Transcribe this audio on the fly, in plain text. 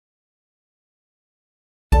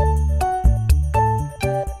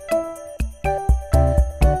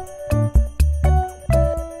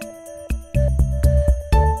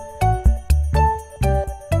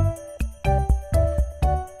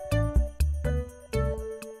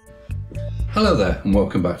Hello there and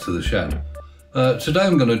welcome back to the shed. Today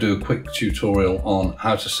I'm going to do a quick tutorial on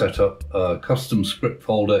how to set up a custom script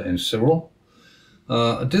folder in Siril.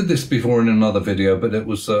 I did this before in another video, but it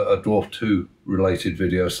was a Dwarf 2 related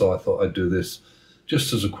video, so I thought I'd do this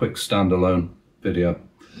just as a quick standalone video.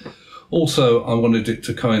 Also, I wanted it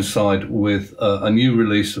to coincide with a new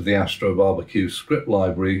release of the AstroBBQ script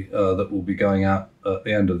library that will be going out at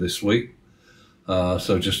the end of this week,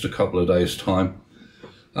 so just a couple of days' time.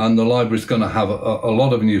 And the library is going to have a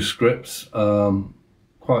lot of new scripts,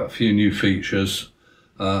 quite a few new features,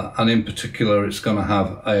 and in particular it's going to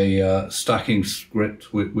have a stacking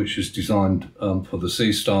script which is designed for the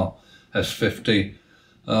Seestar S50,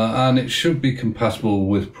 and it should be compatible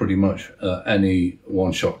with pretty much any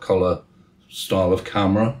one-shot color style of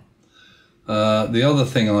camera. The other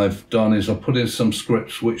thing I've done is I've put in some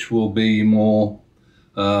scripts which will be more,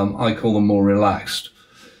 I call them more relaxed.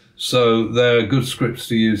 So they're good scripts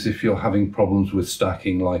to use if you're having problems with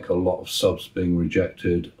stacking, like a lot of subs being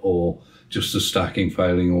rejected or just the stacking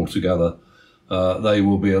failing altogether. They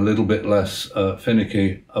will be a little bit less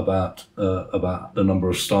finicky about the number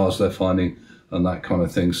of stars they're finding and that kind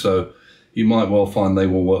of thing. So you might well find they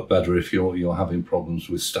will work better if you're having problems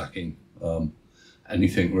with stacking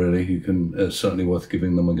anything really. You can, it's certainly worth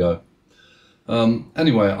giving them a go.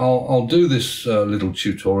 Anyway, I'll do this little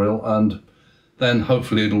tutorial, and then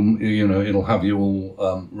hopefully it'll have you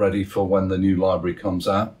all ready for when the new library comes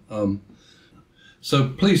out. So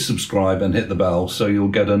please subscribe and hit the bell so you'll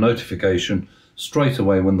get a notification straight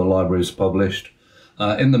away when the library is published.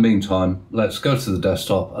 In the meantime, let's go to the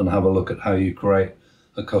desktop and have a look at how you create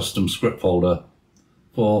a custom script folder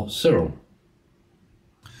for Siril.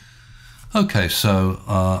 Okay, so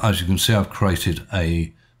as you can see, I've created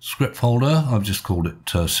a script folder. I've just called it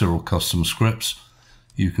Siril Custom Scripts.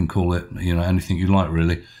 You can call it, anything you like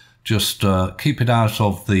really. Just keep it out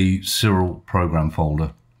of the Siril program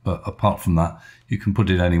folder. But apart from that, you can put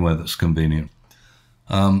it anywhere that's convenient.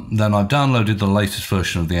 Then I've downloaded the latest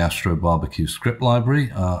version of the AstroBBQ script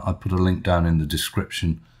library. I put a link down in the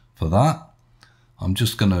description for that. I'm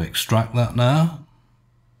just going to extract that now.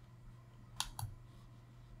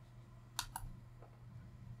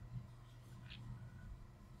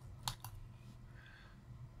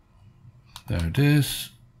 There it is.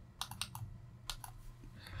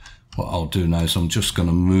 What I'll do now is I'm just going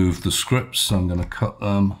to move the scripts. So I'm going to cut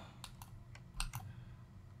them.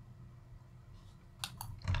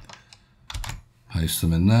 Paste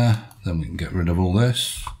them in there. Then we can get rid of all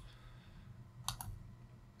this.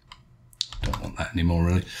 Don't want that anymore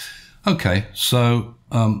really. Okay, so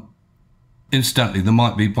incidentally, there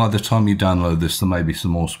might be, by the time you download this, there may be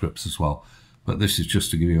some more scripts as well. But this is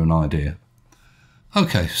just to give you an idea.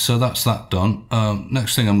 Okay, so that's that done.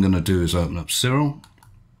 Next thing I'm going to do is open up Siril.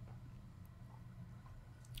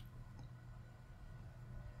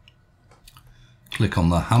 Click on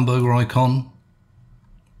the hamburger icon.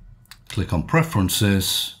 Click on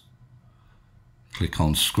Preferences. Click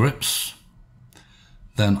on Scripts.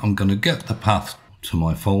 Then I'm going to get the path to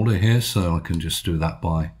my folder here, so I can just do that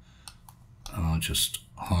by, I'll just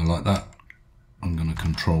highlight that. I'm going to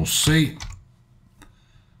Control C.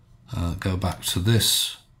 Go back to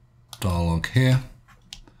this dialog here,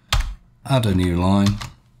 add a new line,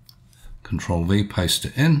 Control V, paste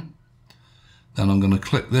it in. Then I'm going to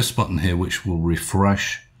click this button here, which will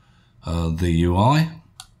refresh the UI.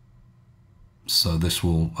 So this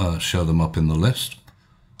will show them up in the list.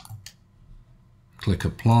 Click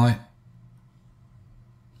Apply.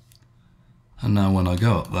 And now when I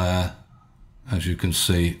go up there, as you can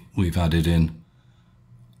see, we've added in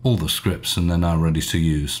all the scripts and they're now ready to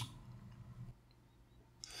use.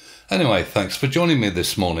 Anyway, thanks for joining me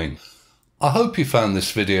this morning. I hope you found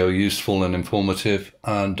this video useful and informative,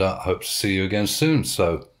 and I hope to see you again soon.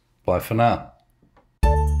 So, bye for now.